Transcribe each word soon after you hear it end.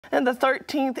And the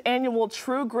 13th annual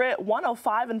True Grit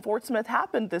 105 in Fort Smith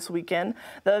happened this weekend.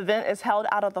 The event is held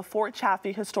out of the Fort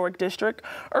Chaffee Historic District.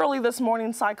 Early this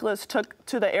morning, cyclists took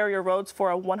to the area roads for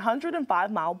a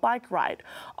 105-mile bike ride.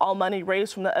 All money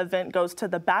raised from the event goes to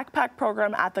the backpack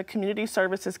program at the Community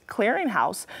Services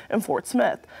Clearinghouse in Fort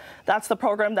Smith. That's the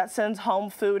program that sends home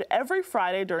food every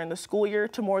Friday during the school year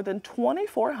to more than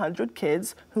 2,400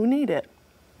 kids who need it.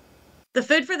 The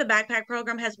food for the backpack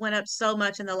program has went up so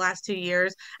much in the last 2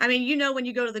 years. I mean, you know, when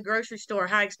you go to the grocery store,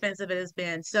 how expensive it has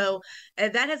been. So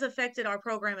that has affected our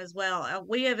program as well.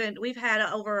 We've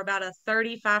had over about a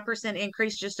 35%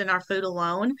 increase just in our food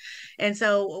alone. And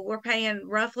so we're paying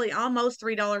roughly almost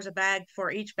 $3 a bag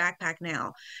for each backpack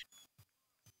now.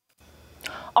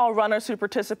 All runners who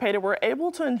participated were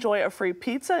able to enjoy a free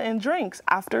pizza and drinks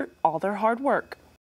after all their hard work.